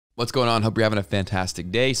What's going on? Hope you're having a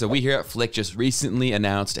fantastic day. So we here at Flick just recently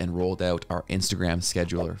announced and rolled out our Instagram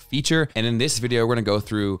scheduler feature. And in this video, we're gonna go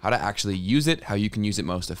through how to actually use it, how you can use it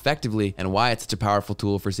most effectively, and why it's such a powerful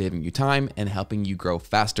tool for saving you time and helping you grow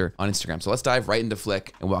faster on Instagram. So let's dive right into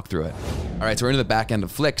Flick and walk through it. All right, so we're into the back end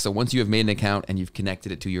of Flick. So once you have made an account and you've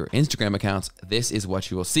connected it to your Instagram accounts, this is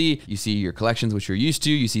what you will see. You see your collections, which you're used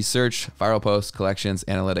to. You see search, viral posts, collections,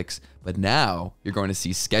 analytics. But now you're going to see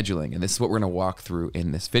scheduling, and this is what we're going to walk through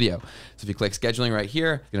in this video. So if you click scheduling right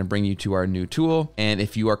here, it's going to bring you to our new tool. And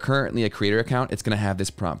if you are currently a creator account, it's going to have this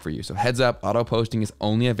prompt for you. So heads up, auto posting is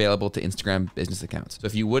only available to Instagram business accounts. So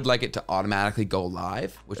if you would like it to automatically go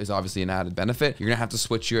live, which is obviously an added benefit, you're going to have to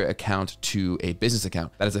switch your account to a business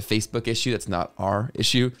account. That is a Facebook issue. That's not our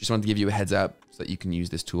issue. Just wanted to give you a heads up so that you can use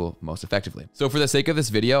this tool most effectively. So for the sake of this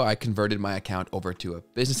video, I converted my account over to a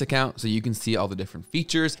business account so you can see all the different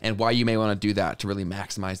features and why you may want to do that to really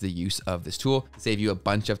maximize the use of this tool, save you a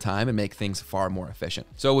bunch of time and make things far more efficient.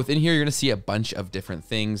 So within here, you're going to see a bunch of different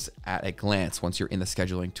things at a glance once you're in the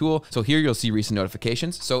scheduling tool. So here you'll see recent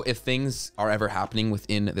notifications. So if things are ever happening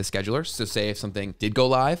within the scheduler, so say if something did go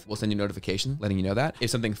live, we'll send you a notification letting you know that.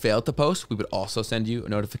 If something failed to post, we would also send you a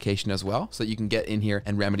notification as well so that you can get in here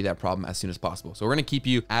and remedy that problem as soon as possible. So we're going to keep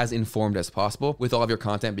you as informed as possible with all of your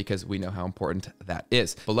content because we know how important that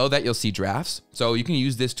is. Below that, you'll see drafts. So you can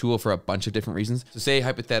use this tool for a bunch of different reasons. So say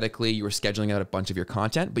hypothetically you were scheduling out a bunch of your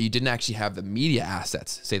content, but you didn't actually have the media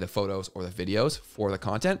assets, say the photos or the videos for the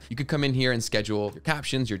content. You could come in here and schedule your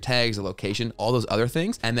captions, your tags, the location, all those other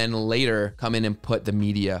things, and then later come in and put the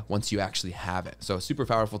media once you actually have it. So a super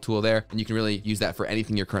powerful tool there, and you can really use that for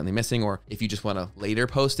anything you're currently missing, or if you just want to later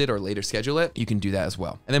post it or later schedule it, you can do that as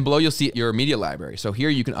well. And then below you'll see your media library. So here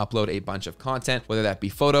you can upload a bunch of content, whether that be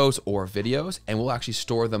photos or videos, and we'll actually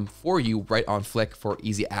store them for you right on Flick for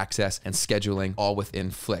easy access and scheduling all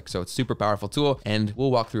within Flick. So it's a super powerful tool, and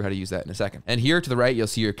we'll walk through how to use that in a second. And here to the right, you'll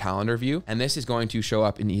see your calendar view, and this is going to show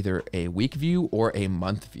up in either a week view or a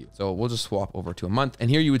month view. So we'll just swap over to a month, and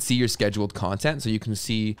here you would see your scheduled content. So you can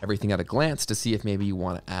see everything at a glance to see if maybe you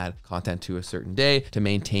want to add content to a certain day to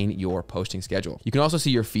maintain your posting schedule. You can also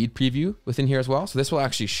see your feed preview within here as well. So this will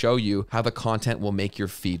actually show you how the content will make your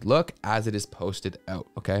feed look as it is posted out.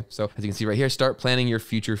 Okay, so as you can see right here, start planning your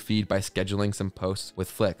future feed by scheduling some posts with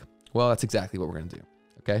Flick. Well, that's exactly what we're going to do.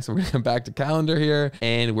 Okay, so we're gonna come back to calendar here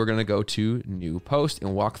and we're gonna go to new post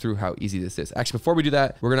and walk through how easy this is. Actually, before we do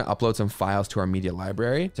that, we're gonna upload some files to our media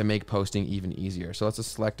library to make posting even easier. So let's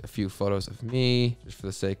just select a few photos of me just for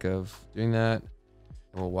the sake of doing that.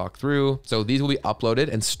 And we'll walk through. So these will be uploaded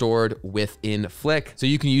and stored within Flick so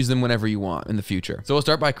you can use them whenever you want in the future. So we'll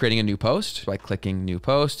start by creating a new post by clicking new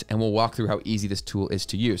post, and we'll walk through how easy this tool is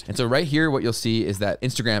to use. And so right here, what you'll see is that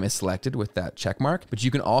Instagram is selected with that check mark, but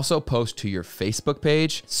you can also post to your Facebook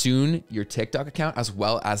page, soon your TikTok account, as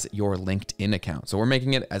well as your LinkedIn account. So we're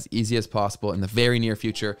making it as easy as possible in the very near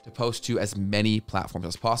future to post to as many platforms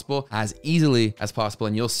as possible, as easily as possible.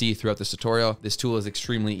 And you'll see throughout this tutorial, this tool is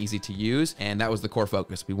extremely easy to use. And that was the core focus.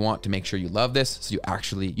 We want to make sure you love this so you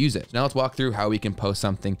actually use it. So now let's walk through how we can post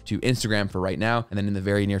something to Instagram for right now, and then in the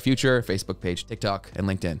very near future, Facebook page, TikTok, and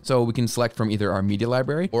LinkedIn. So we can select from either our media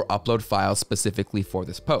library or upload files specifically for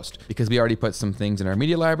this post. Because we already put some things in our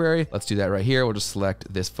media library, let's do that right here. We'll just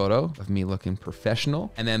select this photo of me looking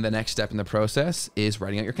professional. And then the next step in the process is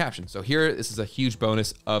writing out your captions. So here, this is a huge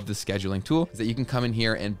bonus of the scheduling tool, is that you can come in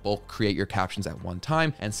here and bulk create your captions at one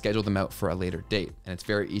time and schedule them out for a later date. And it's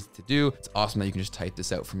very easy to do. It's awesome that you can just type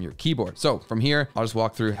this out from your keyboard. So from here, I'll just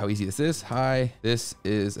walk through how easy this is. Hi, this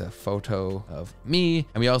is a photo of me.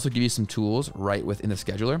 And we also give you some tools right within the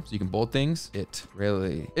scheduler. So you can bold things. It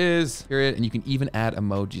really is, period. And you can even add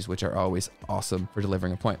emojis, which are always awesome for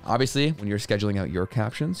delivering a point. Obviously, when you're scheduling out your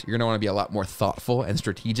captions, you're gonna wanna be a lot more thoughtful and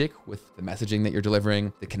strategic with the messaging that you're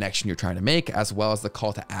delivering, the connection you're trying to make, as well as the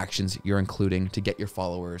call to actions you're including to get your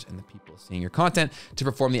followers and the people seeing your content to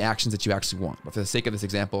perform the actions that you actually want. But for the sake of this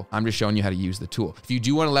example, I'm just showing you how to use the tool. If you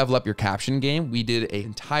do want to level up your caption game, we did an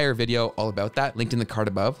entire video all about that linked in the card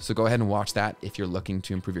above. So go ahead and watch that if you're looking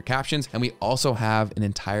to improve your captions. And we also have an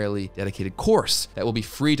entirely dedicated course that will be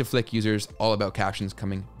free to Flick users all about captions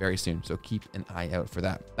coming very soon. So keep an eye out for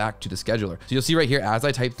that. Back to the scheduler. So you'll see right here, as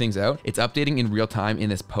I type things out, it's updating in real time in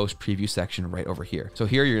this post preview section right over here. So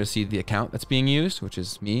here you're gonna see the account that's being used, which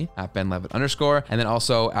is me at @BenLevitt_. And then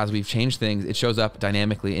also as we've changed things, it shows up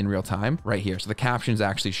dynamically in real time right here. So the caption is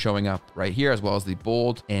actually showing up right here, as well as actually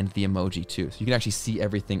bold, and the emoji too. So you can actually see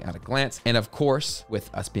everything at a glance. And of course,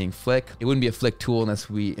 with us being Flick, it wouldn't be a Flick tool unless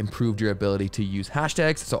we improved your ability to use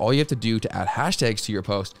hashtags. So all you have to do to add hashtags to your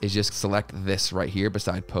post is just select this right here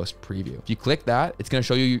beside post preview. If you click that, it's going to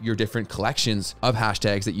show you your different collections of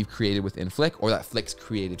hashtags that you've created within Flick or that Flick's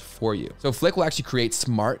created for you. So Flick will actually create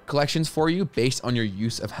smart collections for you based on your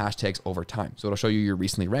use of hashtags over time. So it'll show you your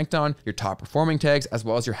recently ranked on, your top performing tags, as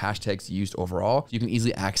well as your hashtags used overall. You can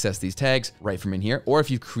easily access these tags right from in here. Or if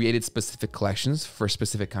you've created specific collections for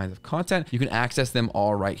specific kinds of content, you can access them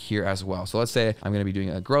all right here as well. So let's say I'm going to be doing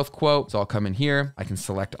a growth quote. So I'll come in here, I can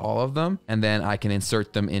select all of them, and then I can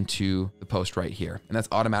insert them into the post right here. And that's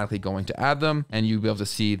automatically going to add them. And you'll be able to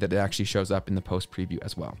see that it actually shows up in the post preview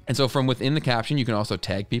as well. And so from within the caption, you can also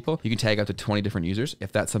tag people. You can tag up to 20 different users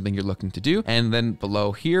if that's something you're looking to do. And then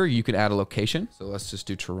below here, you can add a location. So let's just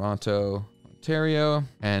do Toronto, Ontario,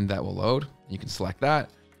 and that will load. You can select that.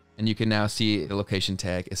 And you can now see the location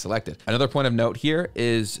tag is selected. Another point of note here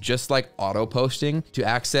is just like auto posting, to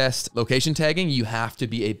access location tagging, you have to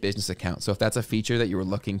be a business account. So if that's a feature that you were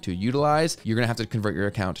looking to utilize, you're gonna have to convert your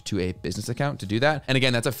account to a business account to do that. And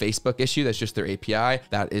again, that's a Facebook issue. That's just their API.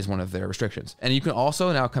 That is one of their restrictions. And you can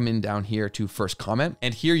also now come in down here to first comment.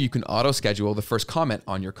 And here you can auto schedule the first comment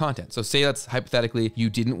on your content. So say that's hypothetically,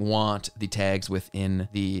 you didn't want the tags within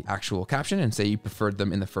the actual caption and say you preferred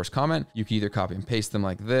them in the first comment. You can either copy and paste them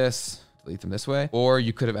like this, delete them this way, or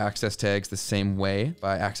you could have accessed tags the same way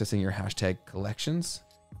by accessing your hashtag collections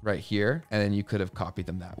right here. And then you could have copied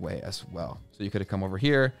them that way as well. So you could have come over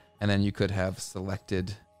here and then you could have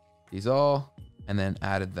selected these all and then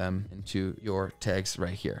added them into your tags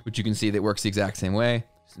right here, which you can see that works the exact same way.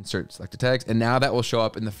 Insert selected tags. And now that will show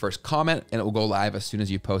up in the first comment and it will go live as soon as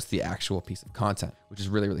you post the actual piece of content, which is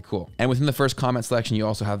really, really cool. And within the first comment selection, you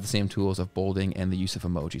also have the same tools of bolding and the use of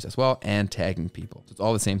emojis as well, and tagging people. So it's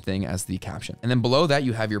all the same thing as the caption. And then below that,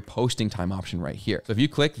 you have your posting time option right here. So if you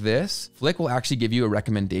click this, Flick will actually give you a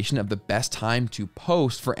recommendation of the best time to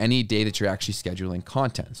post for any day that you're actually scheduling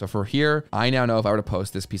content. So for here, I now know if I were to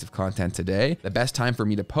post this piece of content today, the best time for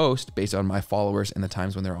me to post based on my followers and the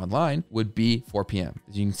times when they're online would be 4 p.m.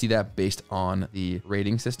 You can see that based on the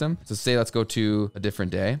rating system. So say let's go to a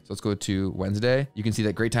different day. So let's go to Wednesday. You can see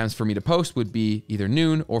that great times for me to post would be either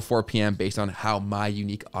noon or 4 p.m. based on how my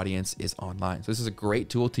unique audience is online. So this is a great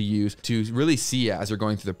tool to use to really see, as you're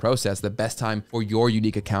going through the process, the best time for your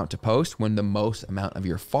unique account to post when the most amount of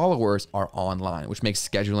your followers are online, which makes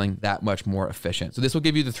scheduling that much more efficient. So this will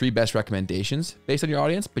give you the 3 best recommendations based on your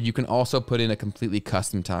audience, but you can also put in a completely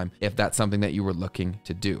custom time if that's something that you were looking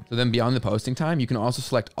to do. So then beyond the posting time, you can also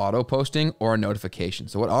select auto posting or a notification.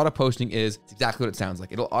 So what auto posting is, it's exactly what it sounds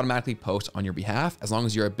like. It'll automatically post on your behalf as long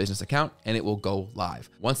as you're a business account, and it will go live.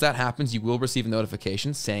 Once that happens, you will receive a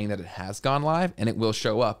notification saying that it has gone live, and it will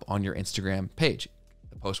show up on your Instagram page.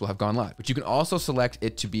 Post will have gone live, but you can also select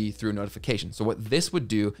it to be through notification. So what this would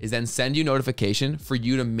do is then send you notification for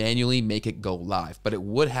you to manually make it go live, but it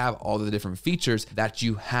would have all the different features that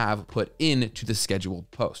you have put into the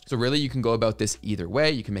scheduled post. So really you can go about this either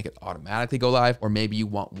way. You can make it automatically go live, or maybe you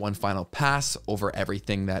want one final pass over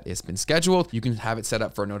everything that has been scheduled. You can have it set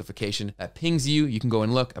up for a notification that pings you. You can go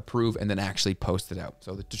and look, approve, and then actually post it out.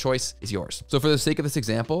 So the choice is yours. So for the sake of this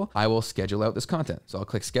example, I will schedule out this content. So I'll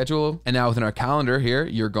click schedule. And now within our calendar here,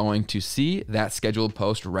 you're going to see that scheduled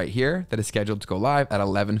post right here that is scheduled to go live at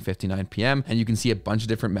 11:59 p.m. And you can see a bunch of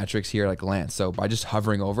different metrics here at a glance. So by just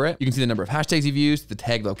hovering over it, you can see the number of hashtags you've used, the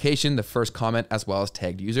tag location, the first comment, as well as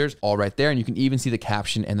tagged users all right there. And you can even see the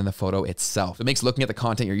caption and then the photo itself. So it makes looking at the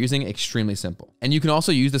content you're using extremely simple. And you can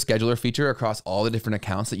also use the scheduler feature across all the different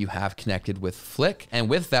accounts that you have connected with Flick. And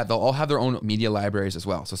with that, they'll all have their own media libraries as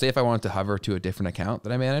well. So say if I wanted to hover to a different account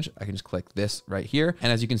that I manage, I can just click this right here.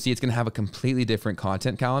 And as you can see, it's going to have a completely different content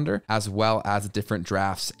calendar, as well as different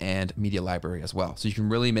drafts and media library as well. So you can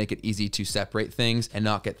really make it easy to separate things and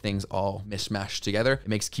not get things all mishmashed together. It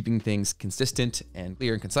makes keeping things consistent and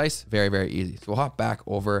clear and concise very, very easy. So we'll hop back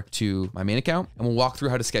over to my main account and we'll walk through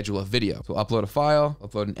how to schedule a video. So we'll upload a file,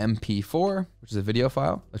 upload an MP4, which is a video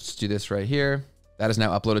file. Let's just do this right here. That is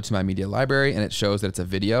now uploaded to my media library and it shows that it's a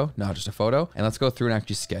video, not just a photo. And let's go through and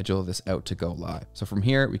actually schedule this out to go live. So from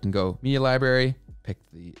here, we can go media library, pick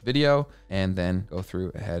the video, and then go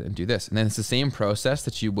through ahead and do this. And then it's the same process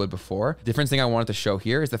that you would before. The different thing I wanted to show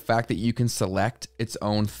here is the fact that you can select its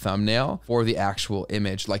own thumbnail for the actual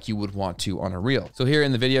image like you would want to on a reel. So here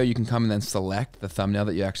in the video, you can come and then select the thumbnail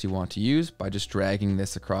that you actually want to use by just dragging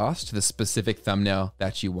this across to the specific thumbnail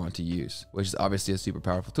that you want to use, which is obviously a super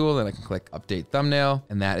powerful tool. Then I can click update thumbnail,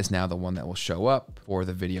 and that is now the one that will show up for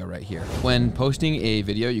the video right here. When posting a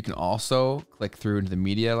video, you can also click through into the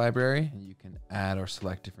media library and you can add add or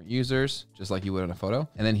select different users, just like you would on a photo.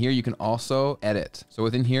 And then here you can also edit. So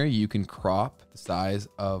within here, you can crop the size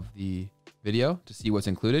of the video to see what's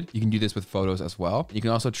included. You can do this with photos as well. You can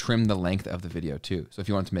also trim the length of the video too. So if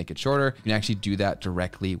you want to make it shorter, you can actually do that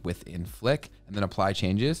directly within Flick and then apply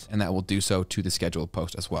changes, and that will do so to the scheduled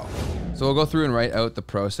post as well. So we'll go through and write out the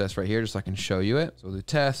process right here just so I can show you it. So we'll do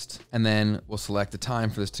test, and then we'll select the time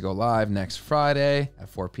for this to go live next Friday at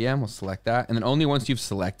 4 p.m. We'll select that. And then only once you've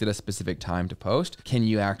selected a specific time to post can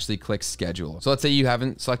you actually click schedule. So let's say you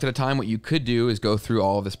haven't selected a time. What you could do is go through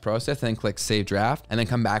all of this process and then click save draft, and then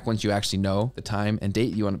come back once you actually know the time and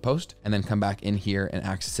date you want to post, and then come back in here and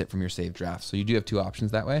access it from your saved draft. So you do have two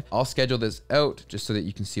options that way. I'll schedule this out just so that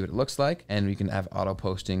you can see what it looks like, and we can have auto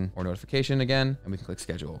posting or notification again, and we can click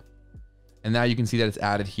schedule. And now you can see that it's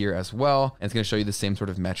added here as well. And it's going to show you the same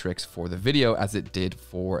sort of metrics for the video as it did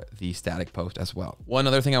for the static post as well. One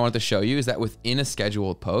other thing I wanted to show you is that within a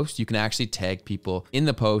scheduled post, you can actually tag people in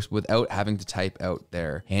the post without having to type out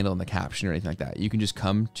their handle in the caption or anything like that. You can just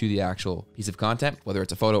come to the actual piece of content, whether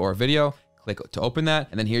it's a photo or a video, click to open that.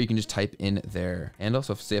 And then here you can just type in their handle.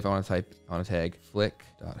 So say if I want to tag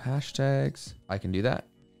flick.hashtags, I can do that.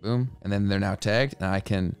 Boom. And then they're now tagged, and I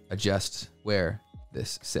can adjust where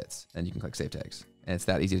this sits. And you can click save tags. And it's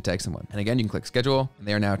that easy to tag someone. And again, you can click schedule, and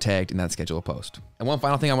they are now tagged in that schedule post. And one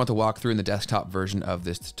final thing I want to walk through in the desktop version of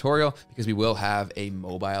this tutorial, because we will have a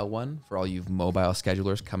mobile one for all you mobile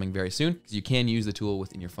schedulers coming very soon, because you can use the tool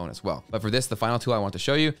within your phone as well. But for this, the final tool I want to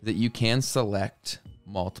show you is that you can select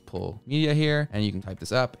multiple media here, and you can type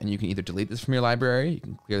this up, and you can either delete this from your library, you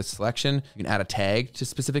can clear the selection, you can add a tag to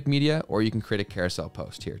specific media, or you can create a carousel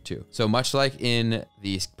post here too. So much like in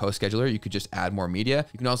the post scheduler, you could just add more media.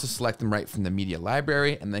 You can also select them right from the media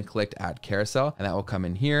library and then click add carousel, and that will come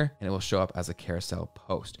in here and it will show up as a carousel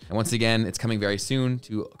post. And once again, it's coming very soon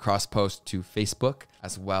to cross post to Facebook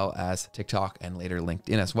as well as TikTok and later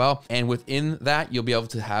LinkedIn as well. And within that, you'll be able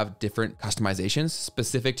to have different customizations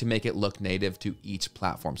specific to make it look native to each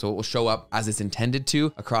platform. So it will show up as it's intended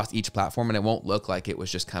to across each platform, and it won't look like it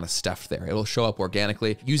was just kind of stuffed there. It'll show up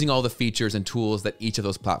organically using all the features and tools that each of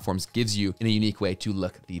those platforms gives you in a unique way to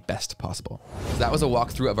look the best possible. So that was a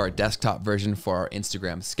walkthrough of our desktop version for our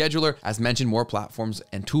Instagram scheduler. As mentioned, more platforms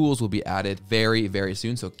and tools will be added very, very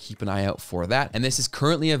soon. So keep an eye out for that. And this is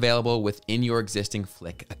currently available within your existing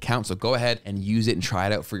Flick account. So go ahead and use it and try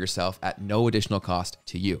it out for yourself at no additional cost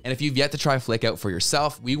to you. And if you've yet to try Flick out for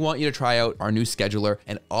yourself, we want you to try out our new scheduler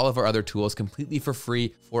and all of our other tools completely for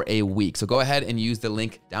free for a week. So go ahead and use the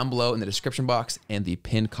link down below in the description box and the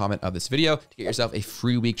pinned comment of this video to get yourself a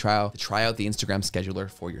free week trial to try out the Instagram scheduler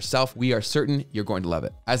for yourself. We are certain you're going to love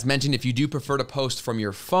it. As mentioned, if you do prefer to post from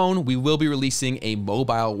your phone, we will be releasing a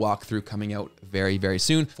mobile walkthrough coming out very, very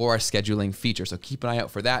soon for our scheduling feature. So keep an eye out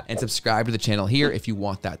for that and subscribe to the channel here if you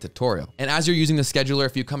want that tutorial. And as you're using the scheduler,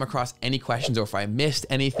 if you come across any questions or if I missed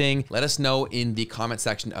anything, let us know in the comment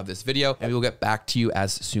section of this video and we will get back to you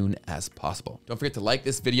as soon as possible. Don't forget to like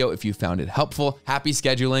this video if you found it helpful. Happy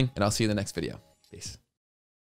scheduling, and I'll see you in the next video. Peace.